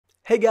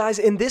Hey guys,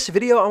 in this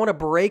video, I want to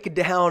break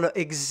down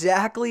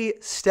exactly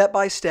step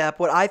by step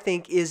what I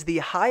think is the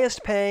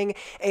highest paying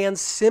and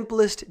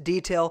simplest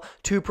detail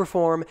to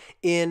perform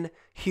in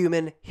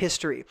human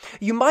history.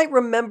 You might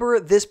remember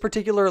this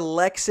particular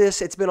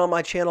Lexus. It's been on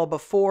my channel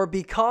before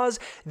because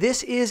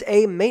this is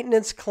a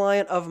maintenance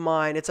client of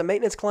mine. It's a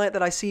maintenance client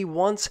that I see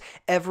once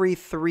every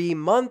 3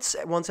 months,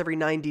 once every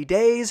 90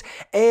 days,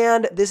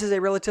 and this is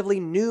a relatively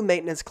new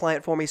maintenance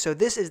client for me. So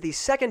this is the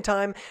second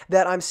time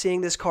that I'm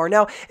seeing this car.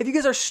 Now, if you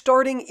guys are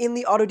starting in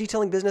the auto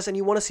detailing business and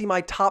you want to see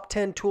my top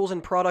 10 tools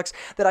and products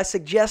that I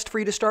suggest for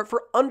you to start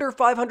for under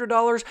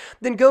 $500,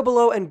 then go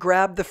below and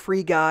grab the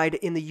free guide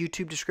in the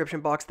YouTube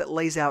description box that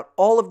lays out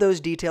all of those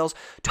details,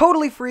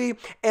 totally free,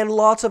 and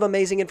lots of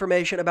amazing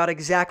information about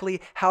exactly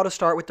how to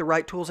start with the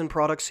right tools and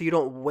products so you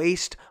don't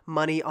waste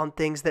money on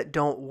things that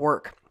don't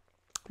work.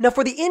 Now,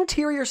 for the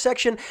interior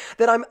section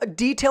that I'm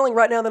detailing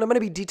right now, that I'm going to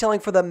be detailing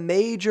for the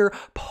major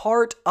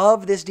part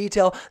of this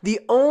detail,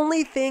 the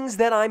only things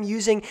that I'm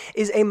using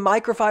is a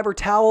microfiber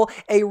towel,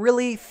 a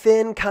really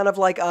thin kind of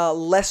like a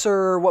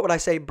lesser, what would I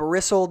say,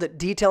 bristled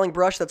detailing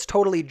brush that's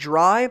totally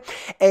dry,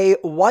 a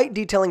white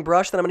detailing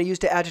brush that I'm going to use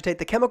to agitate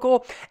the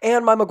chemical,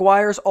 and my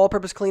Meguiar's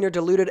all-purpose cleaner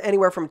diluted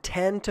anywhere from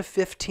 10 to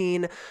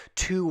 15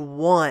 to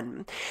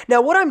 1.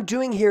 Now, what I'm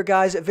doing here,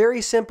 guys,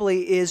 very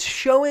simply is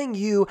showing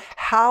you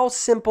how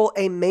simple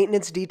a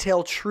maintenance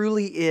detail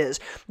truly is.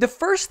 The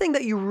first thing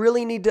that you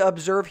really need to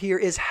observe here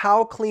is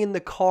how clean the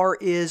car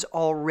is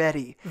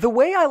already. The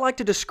way I like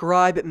to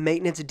describe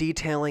maintenance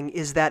detailing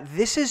is that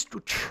this is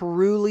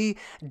truly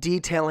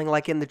detailing,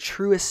 like in the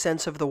truest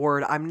sense of the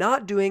word. I'm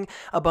not doing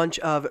a bunch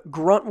of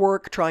grunt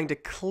work trying to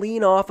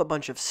clean off a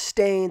bunch of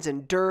stains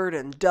and dirt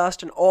and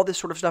dust and all this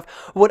sort of stuff.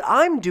 What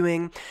I'm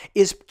doing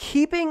is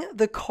keeping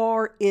the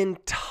car in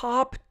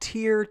top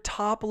tier,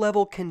 top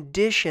level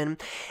condition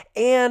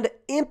and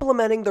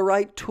implementing the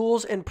right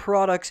tools and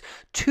products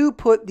to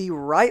put the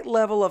right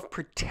level of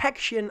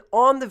protection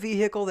on the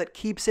vehicle that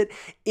keeps it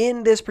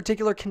in this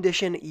particular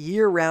condition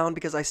year round,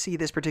 because I see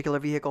this particular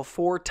vehicle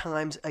 4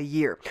 times a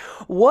year.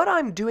 What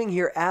I'm doing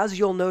here, as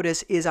you'll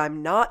notice, is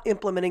I'm not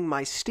implementing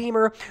my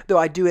steamer, though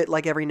I do it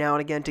like every now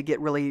and again to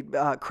get really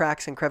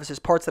cracks and crevices,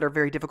 parts that are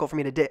very difficult for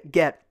me to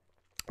get.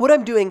 What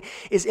I'm doing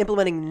is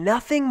implementing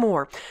nothing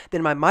more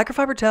than my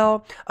microfiber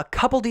towel, a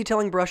couple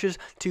detailing brushes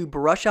to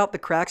brush out the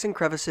cracks and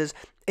crevices,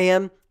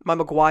 and my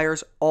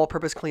Meguiar's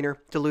all-purpose cleaner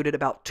diluted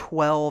about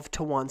 12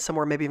 to 1,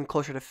 somewhere maybe even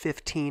closer to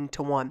 15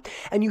 to 1.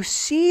 And you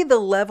see the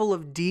level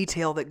of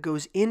detail that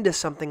goes into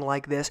something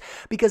like this,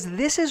 because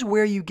this is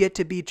where you get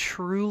to be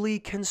truly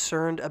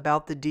concerned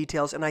about the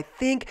details. And I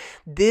think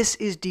this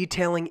is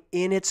detailing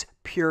in its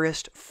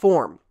purest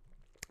form.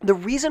 The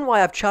reason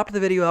why I've chopped the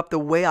video up the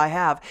way I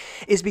have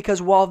is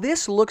because while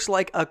this looks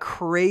like a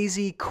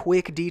crazy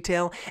quick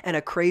detail and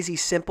a crazy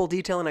simple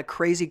detail in a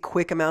crazy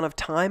quick amount of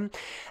time,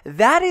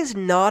 that is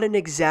not an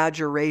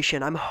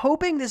exaggeration. I'm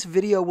hoping this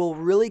video will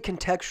really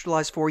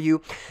contextualize for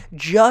you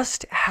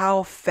just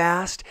how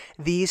fast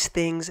these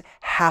things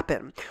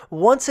happen.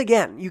 Once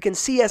again, you can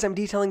see as I'm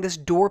detailing this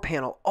door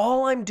panel,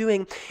 all I'm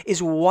doing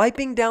is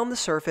wiping down the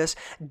surface,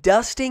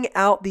 dusting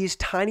out these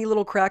tiny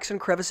little cracks and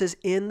crevices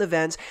in the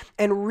vents,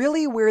 and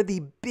really where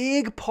the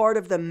big part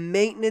of the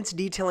maintenance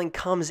detailing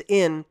comes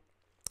in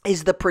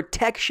is the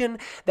protection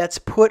that's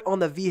put on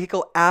the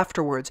vehicle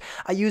afterwards.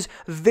 I use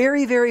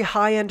very, very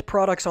high-end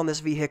products on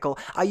this vehicle.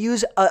 I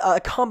use a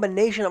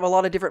combination of a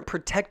lot of different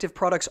protective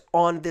products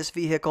on this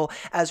vehicle,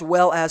 as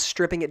well as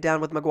stripping it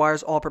down with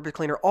Meguiar's all-purpose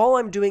cleaner. All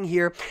I'm doing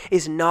here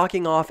is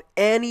knocking off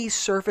any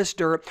surface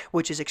dirt,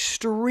 which is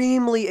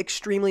extremely,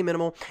 extremely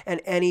minimal, and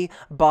any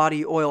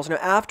body oils. Now,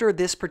 after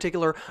this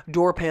particular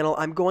door panel,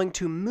 I'm going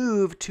to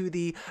move to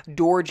the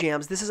door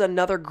jambs. This is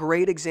another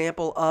great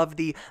example of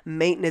the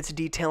maintenance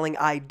detailing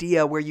idea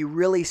where you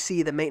really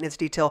see the maintenance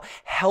detail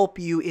help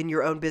you in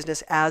your own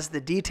business as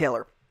the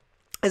detailer.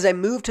 As I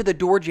move to the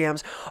door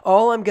jambs,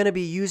 all I'm going to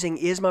be using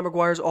is my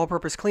Meguiar's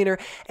all-purpose cleaner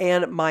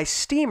and my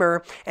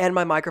steamer and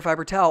my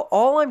microfiber towel.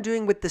 All I'm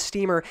doing with the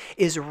steamer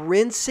is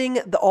rinsing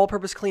the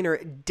all-purpose cleaner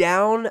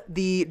down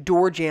the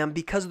door jamb.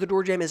 Because the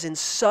door jamb is in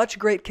such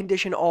great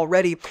condition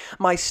already,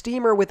 my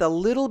steamer with a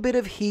little bit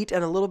of heat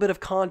and a little bit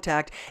of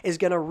contact is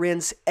going to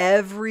rinse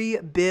every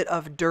bit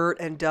of dirt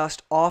and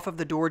dust off of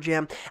the door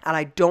jamb, and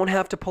I don't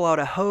have to pull out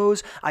a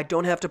hose. I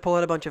don't have to pull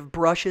out a bunch of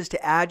brushes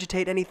to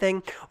agitate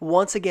anything.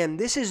 Once again,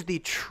 this is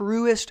the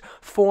truest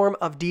form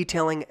of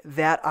detailing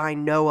that I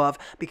know of,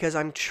 because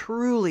I'm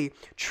truly,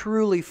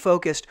 truly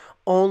focused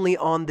only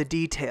on the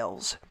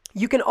details.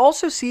 You can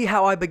also see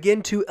how I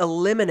begin to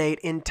eliminate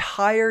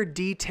entire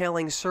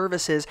detailing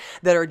services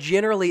that are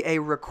generally a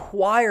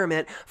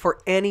requirement for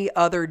any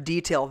other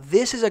detail.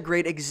 This is a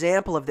great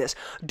example of this.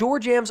 Door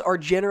jambs are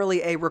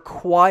generally a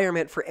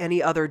requirement for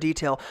any other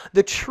detail.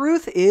 The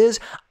truth is,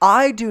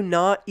 I do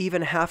not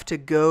even have to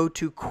go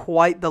to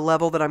quite the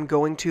level that I'm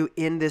going to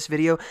in this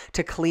video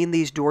to clean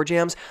these door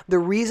jambs. The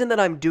reason that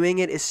I'm doing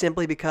it is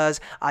simply because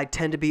I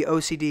tend to be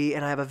OCD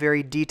and I have a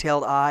very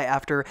detailed eye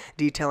after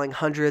detailing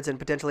hundreds and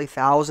potentially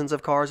thousands thousands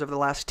of cars over the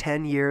last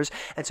 10 years.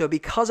 And so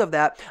because of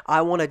that,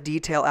 I want to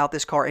detail out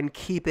this car and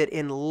keep it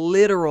in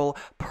literal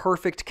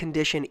perfect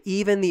condition,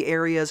 even the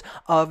areas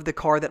of the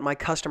car that my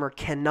customer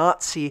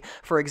cannot see.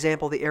 For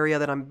example, the area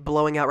that I'm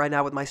blowing out right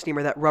now with my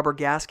steamer, that rubber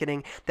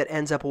gasketing that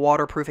ends up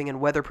waterproofing and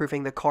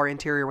weatherproofing the car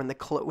interior when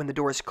the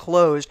door is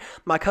closed.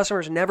 My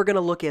customer's never going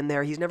to look in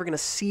there. He's never going to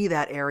see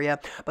that area,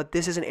 but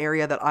this is an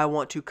area that I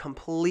want to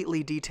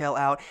completely detail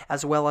out,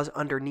 as well as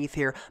underneath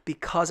here,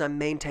 because I'm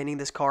maintaining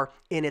this car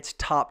in its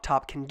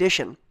top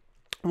condition.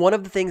 One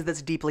of the things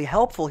that's deeply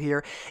helpful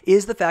here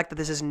is the fact that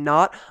this is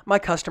not my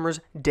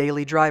customer's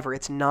daily driver.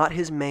 It's not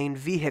his main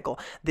vehicle.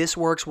 This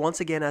works once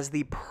again as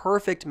the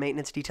perfect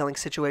maintenance detailing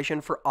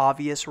situation for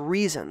obvious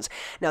reasons.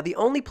 Now, the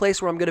only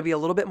place where I'm going to be a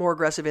little bit more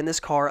aggressive in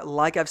this car,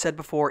 like I've said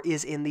before,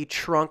 is in the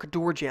trunk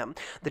door jamb.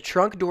 The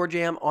trunk door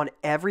jamb on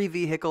every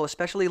vehicle,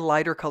 especially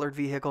lighter colored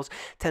vehicles,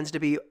 tends to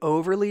be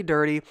overly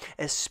dirty,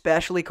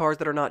 especially cars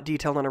that are not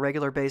detailed on a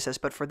regular basis.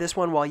 But for this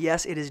one, while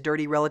yes, it is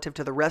dirty relative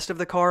to the rest of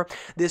the car,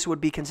 this would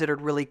be considered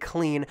really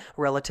clean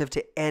relative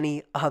to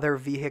any other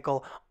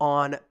vehicle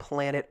on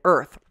planet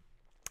Earth.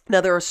 Now,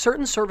 there are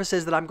certain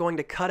surfaces that I'm going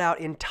to cut out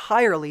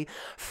entirely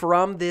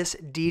from this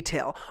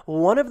detail.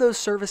 One of those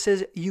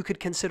surfaces you could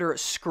consider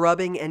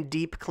scrubbing and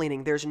deep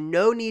cleaning. There's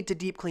no need to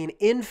deep clean.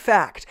 In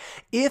fact,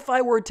 if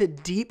I were to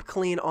deep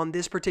clean on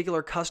this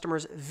particular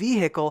customer's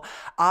vehicle,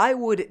 I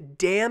would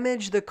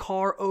damage the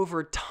car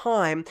over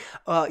time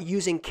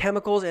using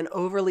chemicals and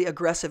overly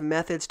aggressive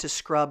methods to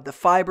scrub the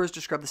fibers,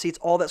 to scrub the seats,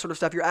 all that sort of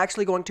stuff. You're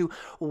actually going to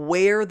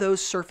wear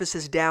those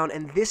surfaces down,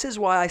 and this is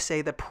why I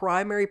say the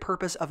primary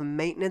purpose of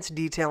maintenance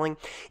detailing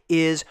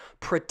is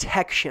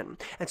protection.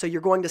 And so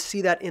you're going to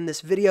see that in this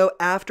video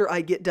after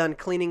I get done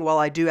cleaning, while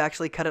I do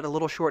actually cut it a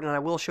little short, and I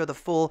will show the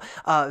full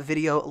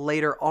video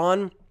later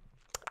on.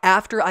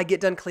 After I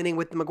get done cleaning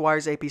with the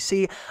Meguiar's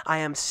APC, I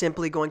am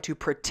simply going to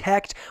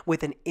protect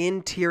with an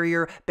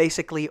interior,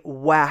 basically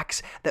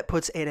wax, that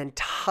puts an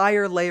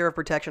entire layer of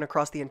protection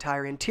across the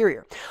entire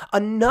interior.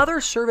 Another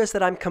service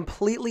that I'm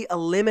completely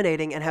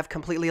eliminating and have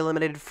completely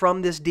eliminated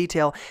from this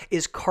detail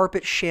is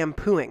carpet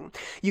shampooing.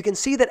 You can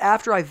see that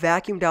after I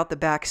vacuumed out the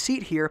back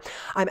seat here,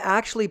 I'm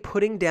actually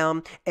putting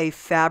down a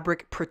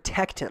fabric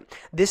protectant.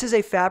 This is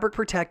a fabric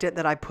protectant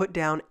that I put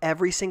down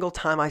every single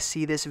time I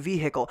see this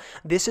vehicle.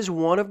 This is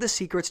one of the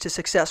secrets to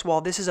success.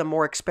 While this is a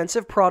more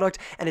expensive product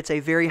and it's a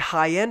very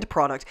high-end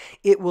product,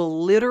 it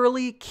will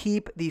literally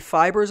keep the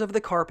fibers of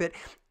the carpet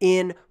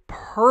in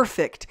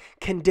perfect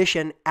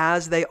condition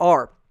as they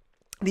are.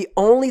 The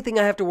only thing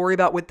I have to worry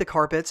about with the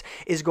carpets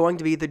is going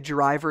to be the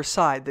driver's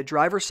side. The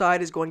driver's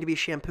side is going to be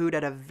shampooed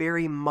at a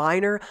very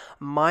minor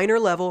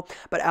level,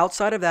 but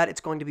outside of that, it's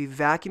going to be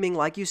vacuuming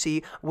like you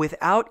see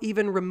without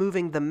even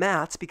removing the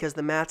mats, because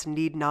the mats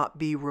need not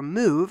be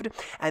removed.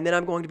 And then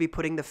I'm going to be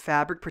putting the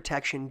fabric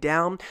protection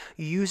down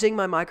using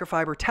my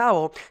microfiber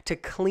towel to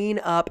clean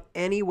up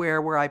anywhere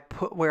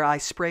where I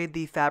sprayed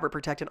the fabric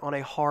protectant on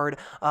a hard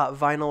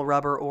vinyl,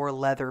 rubber, or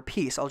leather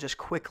piece. I'll just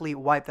quickly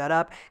wipe that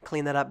up,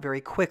 clean that up very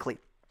quickly.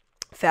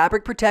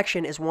 Fabric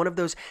protection is one of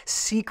those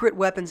secret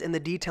weapons in the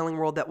detailing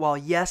world that, while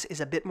yes,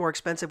 is a bit more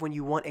expensive when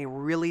you want a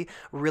really,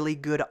 really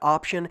good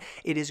option,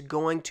 it is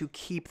going to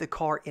keep the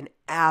car in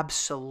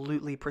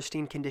absolutely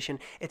pristine condition.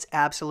 It's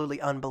absolutely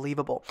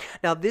unbelievable.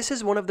 Now, this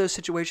is one of those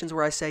situations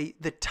where I say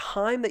the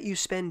time that you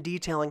spend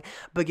detailing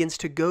begins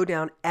to go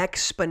down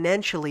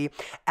exponentially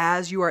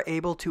as you are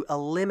able to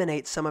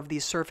eliminate some of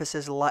these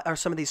surfaces, or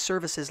some of these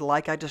services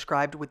like I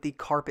described with the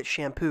carpet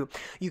shampoo.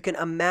 You can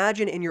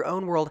imagine in your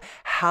own world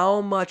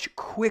how much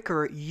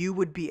quicker you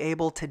would be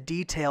able to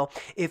detail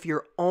if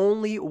your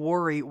only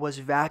worry was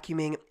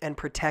vacuuming and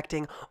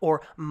protecting,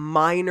 or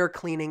minor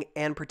cleaning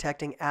and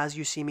protecting, as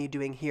you see me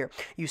doing here.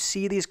 You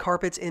see these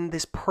carpets in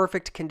this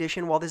perfect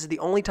condition. While this is the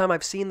only time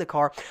I've seen the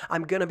car,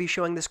 I'm going to be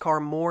showing this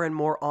car more and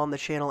more on the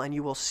channel, and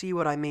you will see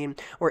what I mean,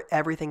 where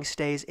everything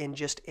stays in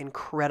just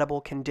incredible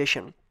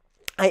condition.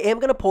 I am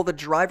going to pull the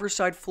driver's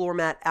side floor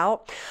mat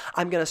out.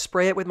 I'm going to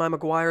spray it with my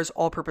Meguiar's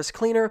all-purpose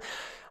cleaner.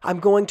 I'm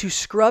going to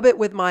scrub it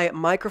with my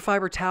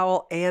microfiber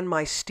towel and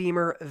my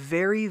steamer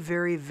very,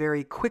 very,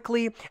 very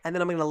quickly, and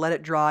then I'm going to let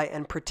it dry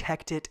and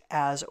protect it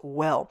as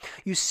well.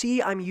 You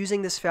see I'm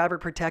using this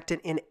fabric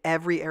protectant in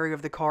every area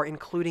of the car,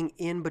 including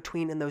in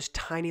between in those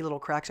tiny little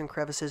cracks and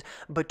crevices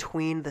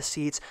between the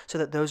seats, so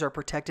that those are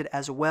protected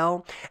as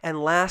well.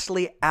 And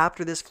lastly,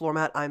 after this floor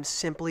mat, I'm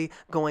simply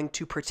going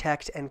to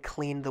protect and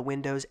clean the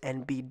windows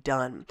and be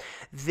done.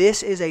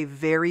 This is a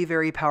very,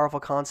 very powerful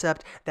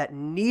concept that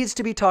needs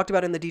to be talked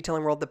about in the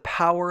detailing world. The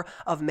power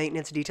of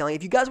maintenance detailing.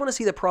 If you guys want to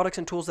see the products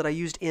and tools that I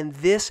used in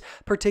this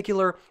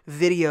particular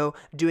video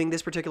doing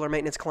this particular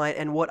maintenance client,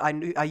 and what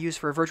I use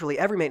for virtually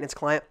every maintenance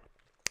client,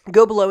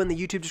 Go below in the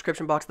YouTube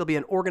description box. There'll be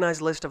an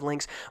organized list of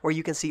links where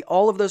you can see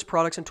all of those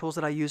products and tools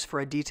that I use for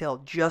a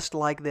detail just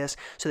like this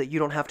so that you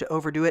don't have to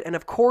overdo it. And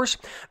of course,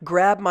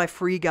 grab my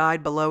free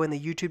guide below in the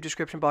YouTube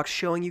description box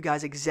showing you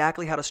guys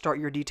exactly how to start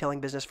your detailing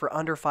business for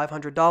under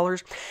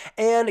 $500.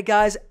 And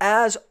guys,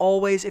 as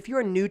always, if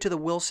you're new to the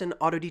Wilson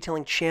Auto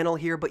Detailing channel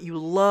here, but you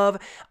love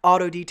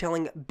auto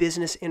detailing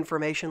business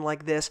information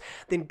like this,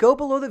 then go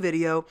below the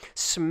video,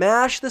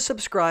 smash the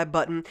subscribe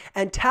button,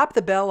 and tap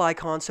the bell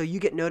icon so you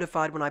get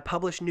notified when I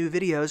publish new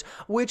videos,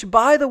 which,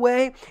 by the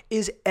way,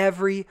 is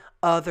every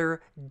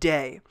other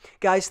day.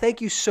 Guys,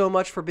 thank you so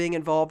much for being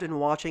involved and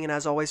watching, and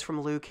as always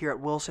from Luke here at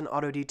Wilson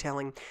Auto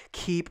Detailing,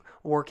 keep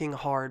working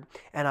hard,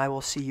 and I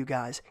will see you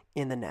guys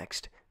in the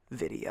next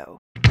video.